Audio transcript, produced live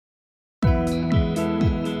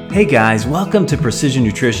Hey guys, welcome to Precision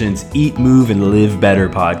Nutrition's Eat, Move, and Live Better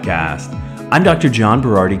podcast. I'm Dr. John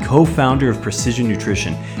Berardi, co-founder of Precision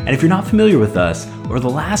Nutrition, and if you're not familiar with us, over the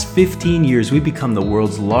last 15 years, we've become the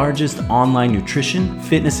world's largest online nutrition,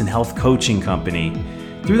 fitness, and health coaching company.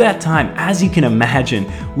 Through that time, as you can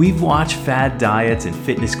imagine, we've watched fad diets and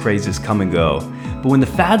fitness crazes come and go. But when the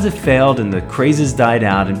fads have failed and the crazes died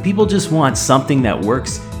out and people just want something that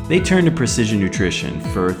works, they turn to Precision Nutrition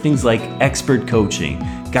for things like expert coaching,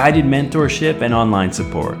 guided mentorship, and online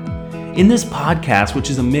support. In this podcast, which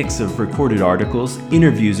is a mix of recorded articles,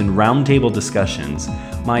 interviews, and roundtable discussions,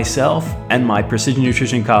 myself and my Precision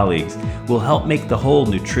Nutrition colleagues will help make the whole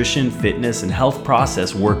nutrition, fitness, and health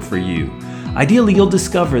process work for you. Ideally, you'll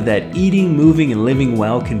discover that eating, moving, and living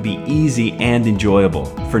well can be easy and enjoyable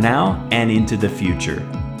for now and into the future.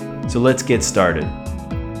 So let's get started.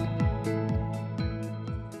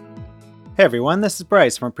 Hey everyone, this is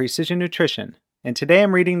Bryce from Precision Nutrition, and today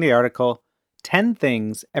I'm reading the article 10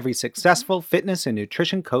 Things Every Successful Fitness and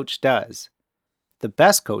Nutrition Coach Does. The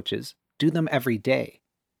best coaches do them every day.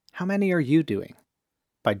 How many are you doing?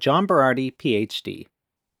 By John Berardi, PhD.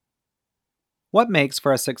 What makes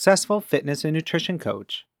for a successful fitness and nutrition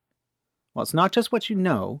coach? Well, it's not just what you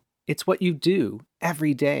know, it's what you do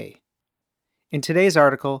every day. In today's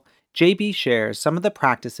article, JB shares some of the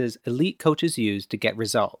practices elite coaches use to get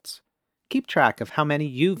results. Keep track of how many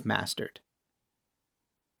you've mastered.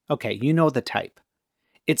 Okay, you know the type.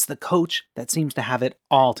 It's the coach that seems to have it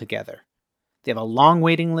all together. They have a long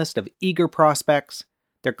waiting list of eager prospects.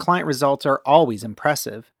 Their client results are always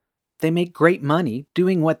impressive. They make great money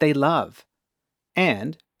doing what they love.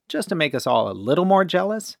 And, just to make us all a little more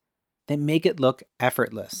jealous, they make it look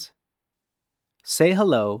effortless. Say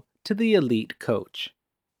hello to the elite coach.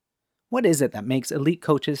 What is it that makes elite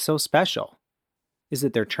coaches so special? Is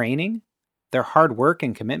it their training? Their hard work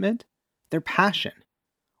and commitment? Their passion?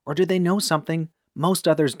 Or do they know something most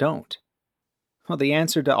others don't? Well, the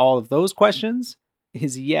answer to all of those questions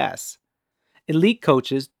is yes. Elite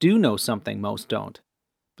coaches do know something most don't.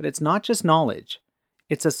 But it's not just knowledge.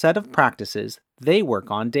 It's a set of practices they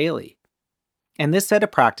work on daily. And this set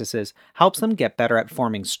of practices helps them get better at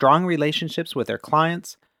forming strong relationships with their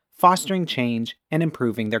clients, fostering change, and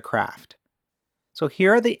improving their craft. So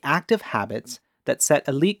here are the active habits that set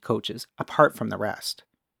elite coaches apart from the rest.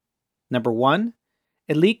 Number 1,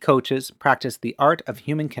 elite coaches practice the art of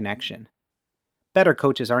human connection. Better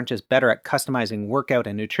coaches aren't just better at customizing workout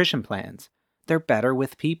and nutrition plans, they're better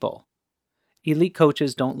with people. Elite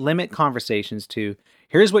coaches don't limit conversations to,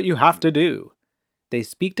 here's what you have to do. They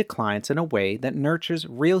speak to clients in a way that nurtures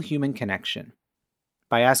real human connection.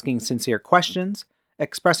 By asking sincere questions,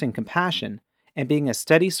 expressing compassion, and being a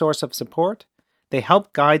steady source of support, they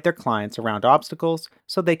help guide their clients around obstacles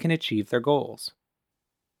so they can achieve their goals.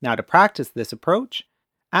 Now, to practice this approach,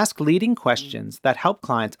 ask leading questions that help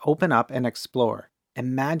clients open up and explore,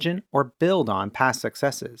 imagine, or build on past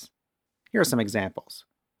successes. Here are some examples.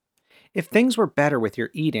 If things were better with your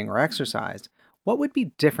eating or exercise, what would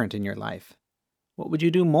be different in your life? What would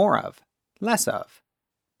you do more of, less of,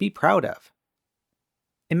 be proud of?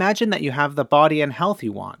 Imagine that you have the body and health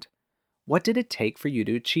you want. What did it take for you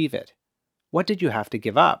to achieve it? What did you have to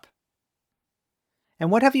give up?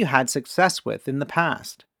 And what have you had success with in the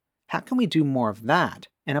past? How can we do more of that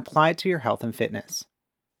and apply it to your health and fitness?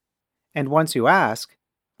 And once you ask,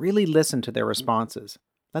 really listen to their responses.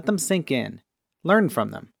 Let them sink in. Learn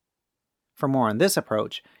from them. For more on this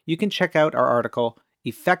approach, you can check out our article,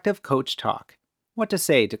 Effective Coach Talk: What to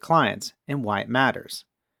Say to Clients and Why It Matters.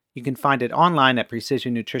 You can find it online at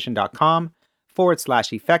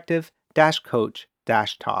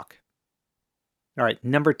precisionnutrition.com/effective-coach-talk. All right,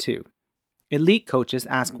 number 2. Elite coaches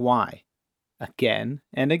ask why. Again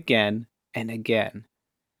and again and again.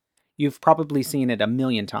 You've probably seen it a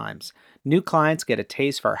million times. New clients get a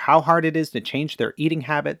taste for how hard it is to change their eating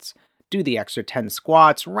habits, do the extra 10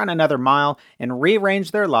 squats, run another mile, and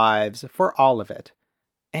rearrange their lives for all of it.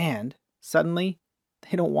 And, suddenly,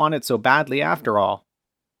 they don't want it so badly after all.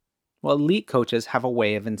 Well, elite coaches have a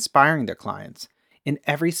way of inspiring their clients, in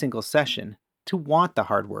every single session, to want the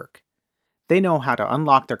hard work. They know how to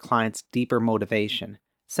unlock their clients' deeper motivation,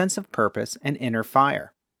 sense of purpose, and inner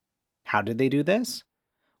fire. How do they do this?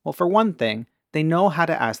 Well, for one thing, they know how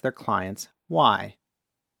to ask their clients why.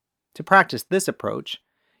 To practice this approach,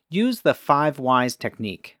 use the 5 whys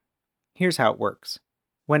technique. Here's how it works.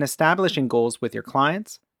 When establishing goals with your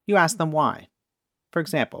clients, you ask them why. For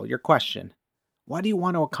example, your question, why do you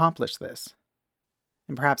want to accomplish this?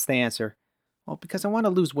 And perhaps they answer, well, because I want to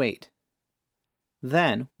lose weight.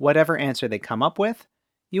 Then, whatever answer they come up with,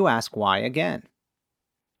 you ask why again.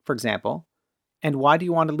 For example, and why do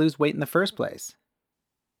you want to lose weight in the first place?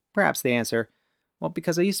 Perhaps they answer, well,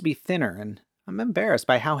 because I used to be thinner and I'm embarrassed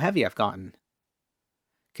by how heavy I've gotten.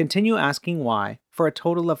 Continue asking why for a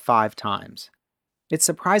total of 5 times. It's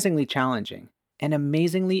surprisingly challenging and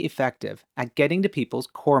amazingly effective at getting to people's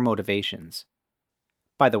core motivations.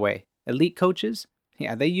 By the way, elite coaches,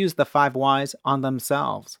 they use the 5 whys on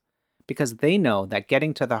themselves because they know that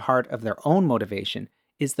getting to the heart of their own motivation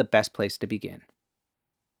is the best place to begin.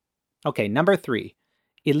 Okay, number 3,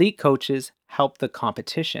 elite coaches help the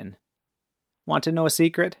competition. Want to know a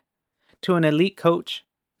secret? To an elite coach,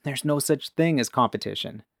 there's no such thing as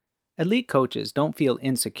competition. Elite coaches don't feel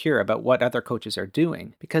insecure about what other coaches are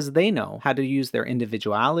doing because they know how to use their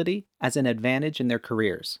individuality as an advantage in their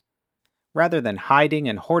careers. Rather than hiding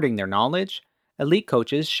and hoarding their knowledge, elite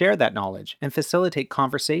coaches share that knowledge and facilitate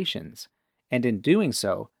conversations, and in doing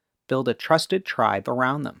so, build a trusted tribe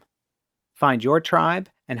around them. Find your tribe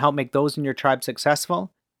and help make those in your tribe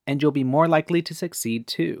successful, and you'll be more likely to succeed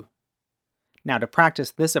too. Now, to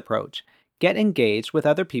practice this approach, get engaged with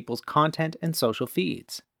other people's content and social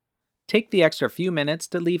feeds. Take the extra few minutes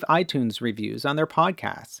to leave iTunes reviews on their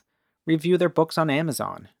podcasts, review their books on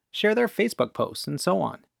Amazon, share their Facebook posts, and so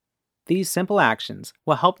on. These simple actions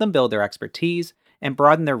will help them build their expertise and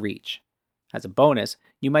broaden their reach. As a bonus,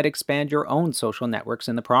 you might expand your own social networks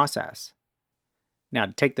in the process. Now,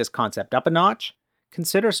 to take this concept up a notch,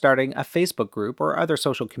 consider starting a Facebook group or other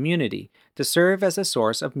social community to serve as a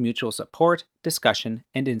source of mutual support, discussion,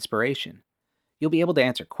 and inspiration. You'll be able to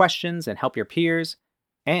answer questions and help your peers,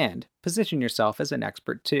 and position yourself as an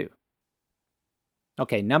expert too.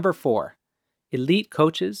 Okay, number 4, elite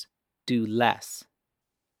coaches do less.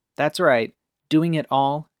 That's right, doing it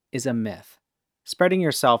all is a myth. Spreading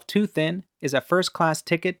yourself too thin is a first-class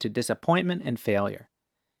ticket to disappointment and failure.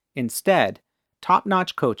 Instead,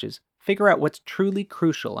 top-notch coaches figure out what's truly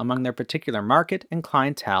crucial among their particular market and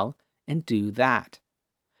clientele and do that.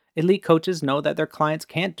 Elite coaches know that their clients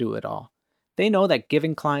can't do it all. They know that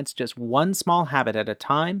giving clients just one small habit at a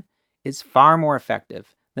time is far more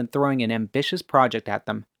effective than throwing an ambitious project at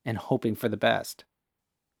them and hoping for the best.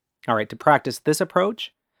 All right, to practice this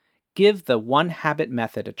approach, give the one habit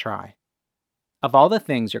method a try. Of all the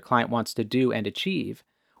things your client wants to do and achieve,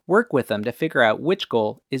 work with them to figure out which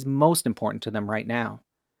goal is most important to them right now.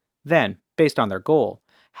 Then, based on their goal,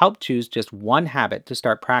 help choose just one habit to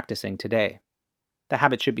start practicing today. The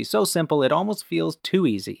habit should be so simple it almost feels too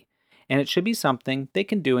easy, and it should be something they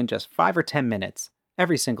can do in just 5 or 10 minutes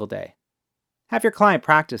every single day. Have your client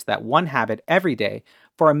practice that one habit every day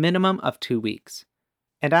for a minimum of 2 weeks,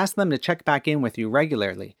 and ask them to check back in with you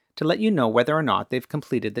regularly to let you know whether or not they've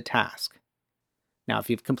completed the task. Now, if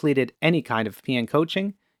you've completed any kind of PN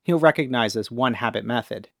coaching, you'll recognize this one habit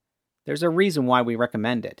method. There's a reason why we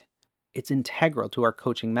recommend it. It's integral to our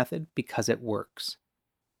coaching method because it works.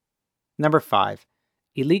 Number 5,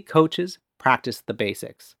 elite coaches practice the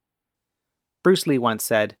basics. Bruce Lee once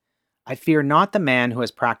said, "I fear not the man who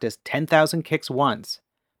has practiced 10,000 kicks once,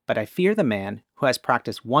 but I fear the man who has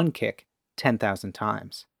practiced one kick 10,000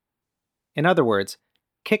 times." In other words,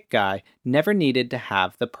 Kick Guy never needed to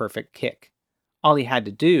have the perfect kick. All he had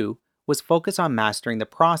to do was focus on mastering the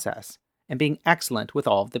process and being excellent with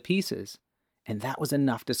all of the pieces. And that was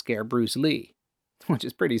enough to scare Bruce Lee, which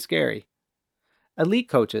is pretty scary. Elite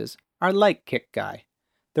coaches are like Kick Guy.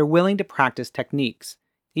 They're willing to practice techniques,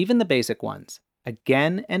 even the basic ones,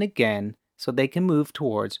 again and again so they can move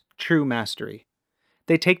towards true mastery.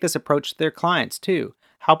 They take this approach to their clients too,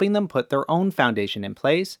 helping them put their own foundation in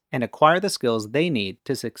place and acquire the skills they need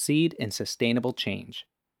to succeed in sustainable change.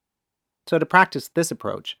 So to practice this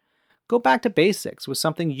approach, go back to basics with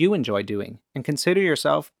something you enjoy doing and consider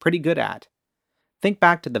yourself pretty good at. Think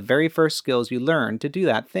back to the very first skills you learned to do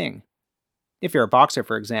that thing. If you're a boxer,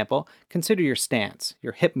 for example, consider your stance,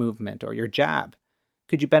 your hip movement, or your jab.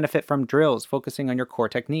 Could you benefit from drills focusing on your core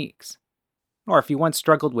techniques? Or if you once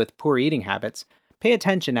struggled with poor eating habits, pay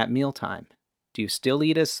attention at mealtime. Do you still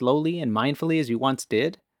eat as slowly and mindfully as you once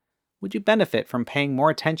did? Would you benefit from paying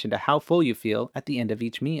more attention to how full you feel at the end of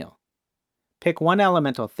each meal? Pick one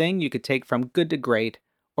elemental thing you could take from good to great,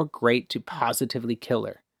 or great to positively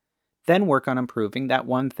killer. Then work on improving that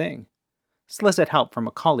one thing. Solicit help from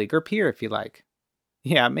a colleague or peer if you like.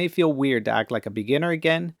 Yeah, it may feel weird to act like a beginner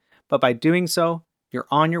again, but by doing so, you're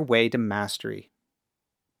on your way to mastery.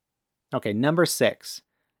 Okay, number 6.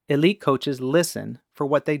 Elite coaches listen for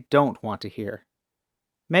what they don't want to hear.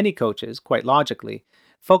 Many coaches, quite logically,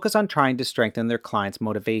 focus on trying to strengthen their client's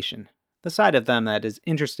motivation, the side of them that is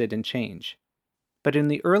interested in change. But in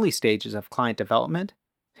the early stages of client development,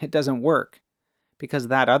 it doesn't work, because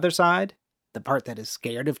that other side, the part that is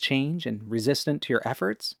scared of change and resistant to your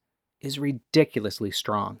efforts, is ridiculously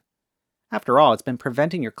strong. After all, it's been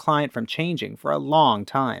preventing your client from changing for a long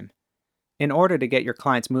time. In order to get your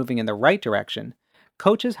clients moving in the right direction,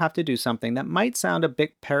 coaches have to do something that might sound a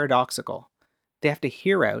bit paradoxical. They have to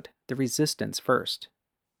hear out the resistance first.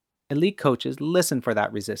 Elite coaches listen for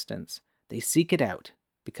that resistance. They seek it out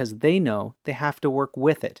because they know they have to work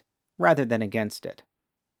with it rather than against it.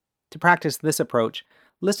 To practice this approach,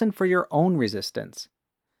 listen for your own resistance.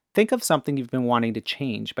 Think of something you've been wanting to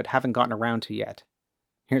change but haven't gotten around to yet.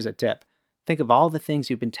 Here's a tip. Think of all the things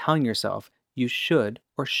you've been telling yourself you should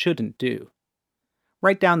or shouldn't do.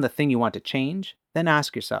 Write down the thing you want to change, then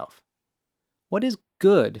ask yourself, what is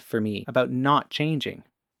good for me about not changing?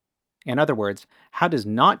 In other words, how does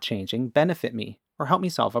not changing benefit me or help me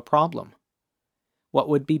solve a problem? What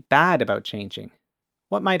would be bad about changing?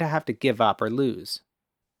 What might I have to give up or lose?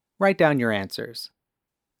 Write down your answers.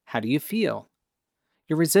 How do you feel?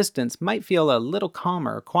 Your resistance might feel a little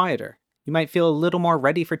calmer or quieter. You might feel a little more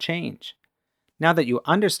ready for change. Now that you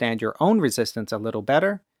understand your own resistance a little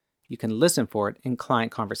better, you can listen for it in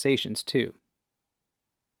client conversations too.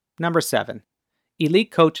 Number 7.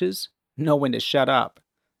 Elite coaches know when to shut up.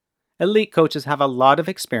 Elite coaches have a lot of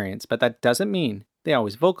experience, but that doesn't mean they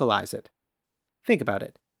always vocalize it. Think about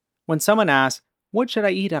it. When someone asks, "What should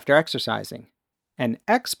I eat after exercising?" an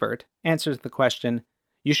expert answers the question,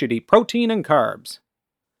 "You should eat protein and carbs."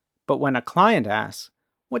 But when a client asks,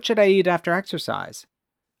 "What should I eat after exercise?"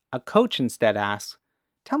 a coach instead asks,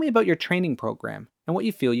 "Tell me about your training program and what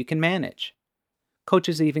you feel you can manage."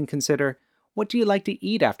 Coaches even consider, "What do you like to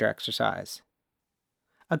eat after exercise?"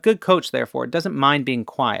 A good coach, therefore, doesn't mind being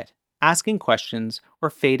quiet, asking questions, or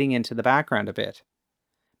fading into the background a bit.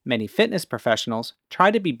 Many fitness professionals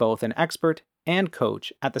try to be both an expert and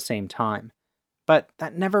coach at the same time, but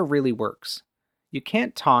that never really works. You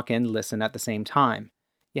can't talk and listen at the same time.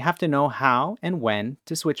 You have to know how and when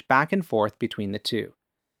to switch back and forth between the two.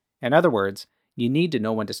 In other words, you need to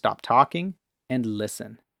know when to stop talking and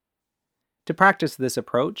listen. To practice this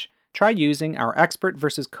approach, try using our expert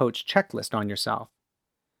versus coach checklist on yourself.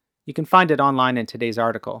 You can find it online in today's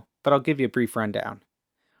article, but I'll give you a brief rundown.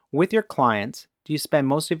 With your clients, do you spend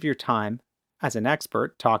most of your time as an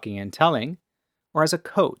expert talking and telling, or as a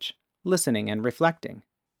coach listening and reflecting?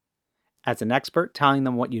 As an expert telling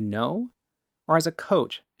them what you know, or as a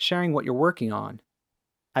coach sharing what you're working on?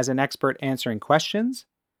 As an expert answering questions,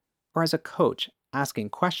 or as a coach asking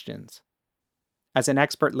questions? As an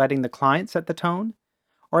expert letting the client set the tone,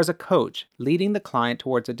 or as a coach leading the client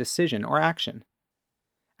towards a decision or action?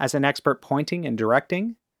 As an expert pointing and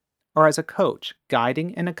directing, or as a coach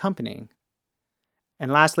guiding and accompanying? And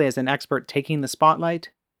lastly, as an expert taking the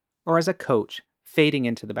spotlight, or as a coach fading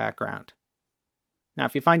into the background? Now,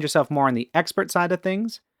 if you find yourself more on the expert side of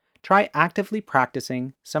things, try actively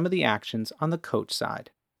practicing some of the actions on the coach side.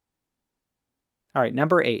 All right,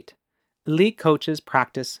 number 8. Elite coaches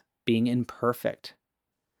practice being imperfect.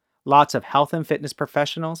 Lots of health and fitness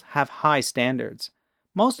professionals have high standards.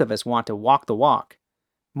 Most of us want to walk the walk.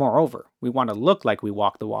 Moreover, we want to look like we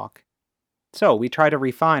walk the walk. So we try to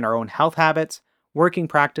refine our own health habits, working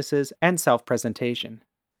practices, and self-presentation.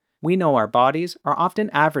 We know our bodies are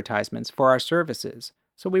often advertisements for our services,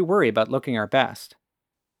 so we worry about looking our best.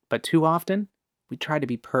 But too often, we try to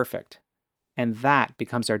be perfect, and that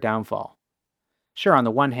becomes our downfall. Sure, on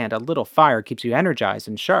the one hand, a little fire keeps you energized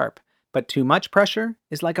and sharp, but too much pressure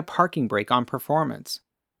is like a parking brake on performance.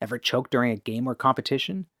 Ever choked during a game or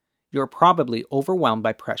competition? You're probably overwhelmed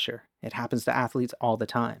by pressure. It happens to athletes all the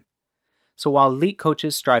time. So while elite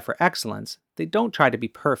coaches strive for excellence, they don't try to be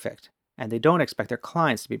perfect, and they don't expect their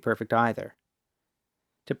clients to be perfect either.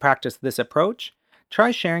 To practice this approach,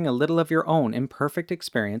 try sharing a little of your own imperfect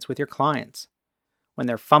experience with your clients. When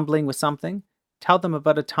they're fumbling with something, tell them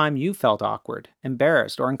about a time you felt awkward,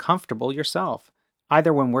 embarrassed, or uncomfortable yourself,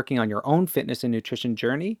 either when working on your own fitness and nutrition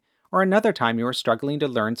journey, or another time you were struggling to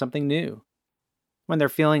learn something new. When they're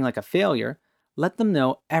feeling like a failure, let them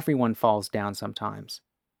know everyone falls down sometimes.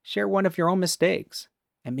 Share one of your own mistakes,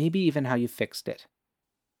 and maybe even how you fixed it.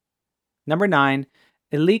 Number 9,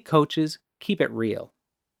 elite coaches keep it real.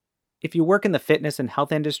 If you work in the fitness and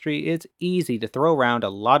health industry, it's easy to throw around a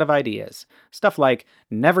lot of ideas. Stuff like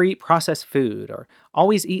never eat processed food or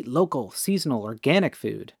always eat local, seasonal, organic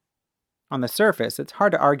food. On the surface, it's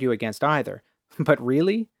hard to argue against either. But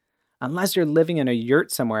really? Unless you're living in a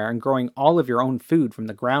yurt somewhere and growing all of your own food from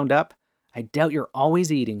the ground up, I doubt you're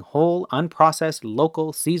always eating whole, unprocessed,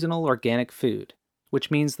 local, seasonal, organic food. Which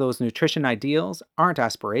means those nutrition ideals aren't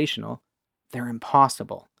aspirational, they're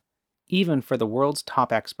impossible, even for the world's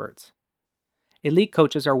top experts. Elite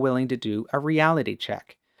coaches are willing to do a reality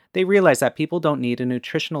check. They realize that people don't need a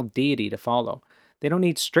nutritional deity to follow. They don't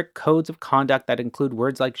need strict codes of conduct that include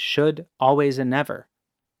words like should, always, and never.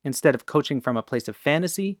 Instead of coaching from a place of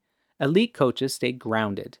fantasy, elite coaches stay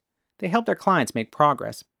grounded. They help their clients make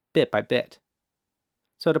progress bit by bit.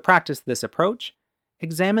 So to practice this approach,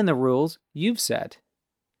 examine the rules you've set.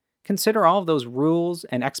 Consider all of those rules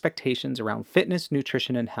and expectations around fitness,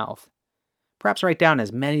 nutrition, and health. Perhaps write down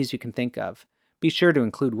as many as you can think of. Be sure to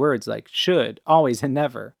include words like should, always, and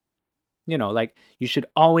never. Like you should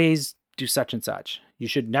always do such and such. You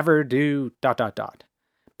should never do ...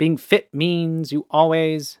 Being fit means you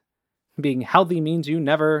always. Being healthy means you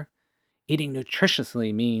never. Eating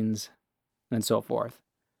nutritiously means, and so forth.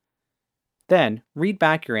 Then read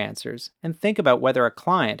back your answers and think about whether a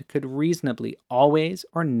client could reasonably always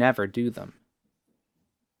or never do them.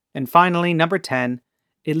 And finally, number 10,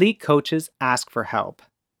 elite coaches ask for help.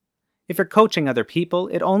 If you're coaching other people,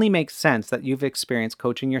 it only makes sense that you've experienced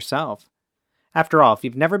coaching yourself. After all, if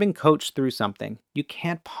you've never been coached through something, you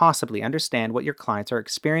can't possibly understand what your clients are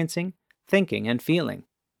experiencing, thinking, and feeling.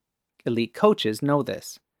 Elite coaches know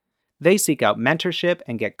this. They seek out mentorship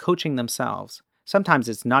and get coaching themselves. Sometimes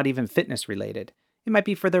it's not even fitness related. It might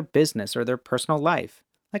be for their business or their personal life,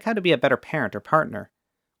 like how to be a better parent or partner,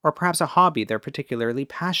 or perhaps a hobby they're particularly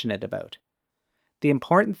passionate about. The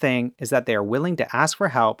important thing is that they are willing to ask for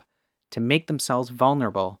help, to make themselves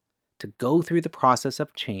vulnerable, to go through the process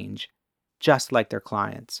of change, just like their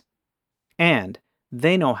clients. And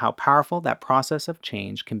they know how powerful that process of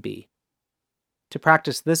change can be. To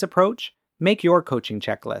practice this approach, make your coaching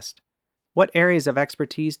checklist. What areas of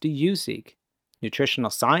expertise do you seek? Nutritional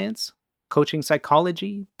science, coaching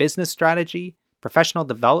psychology, business strategy, professional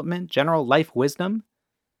development, general life wisdom?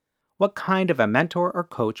 What kind of a mentor or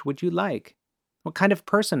coach would you like? What kind of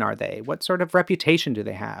person are they? What sort of reputation do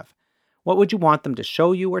they have? What would you want them to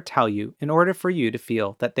show you or tell you in order for you to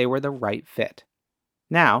feel that they were the right fit?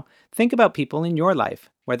 Now, think about people in your life,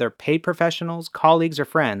 whether paid professionals, colleagues, or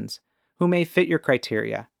friends, who may fit your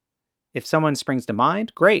criteria. If someone springs to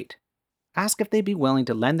mind, great. Ask if they'd be willing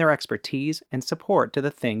to lend their expertise and support to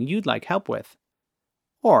the thing you'd like help with.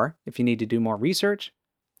 Or, if you need to do more research,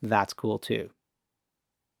 that's cool too.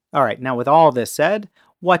 All right, now with all this said,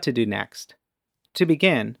 what to do next? To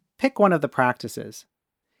begin, pick one of the practices.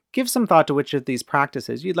 Give some thought to which of these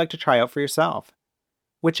practices you'd like to try out for yourself.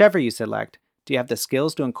 Whichever you select, do you have the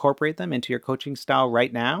skills to incorporate them into your coaching style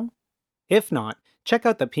right now? If not, check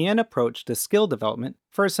out the PN approach to skill development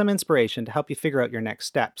for some inspiration to help you figure out your next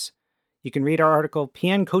steps. You can read our article,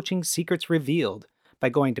 PN Coaching Secrets Revealed, by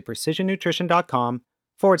going to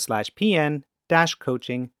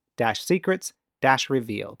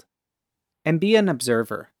precisionnutrition.com/PN-coaching-secrets-revealed. And be an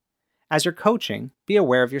observer. As you're coaching, be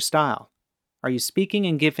aware of your style. Are you speaking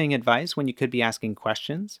and giving advice when you could be asking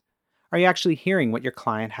questions? Are you actually hearing what your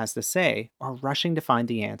client has to say or rushing to find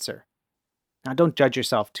the answer? Now, don't judge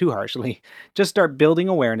yourself too harshly. Just start building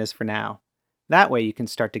awareness for now. That way you can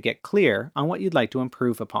start to get clear on what you'd like to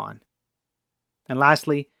improve upon. And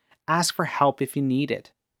lastly, ask for help if you need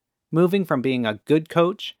it. Moving from being a good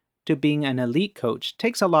coach to being an elite coach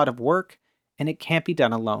takes a lot of work, and it can't be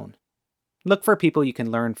done alone. Look for people you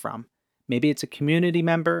can learn from. Maybe it's a community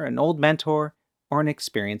member, an old mentor, or an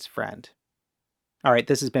experienced friend. All right,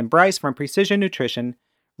 this has been Bryce from Precision Nutrition,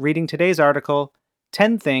 reading today's article,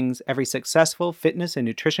 10 Things Every Successful Fitness and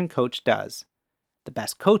Nutrition Coach Does. The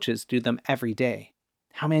best coaches do them every day.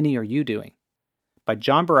 How many are you doing? By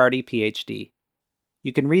John Berardi, PhD.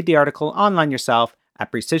 You can read the article online yourself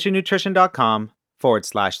at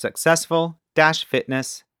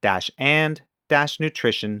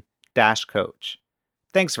precisionnutrition.com/successful-fitness-and-nutrition-coach.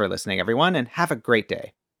 Thanks for listening, everyone, and have a great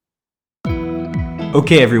day.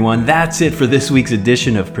 Okay, everyone, that's it for this week's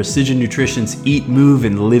edition of Precision Nutrition's Eat, Move,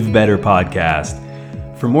 and Live Better podcast.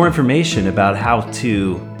 For more information about how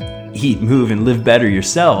to eat, move, and live better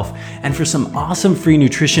yourself, and for some awesome free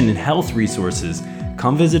nutrition and health resources,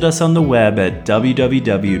 come visit us on the web at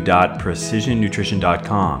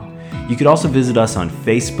www.precisionnutrition.com. You could also visit us on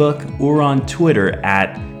Facebook or on Twitter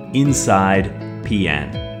at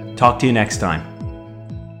InsidePN. Talk to you next time.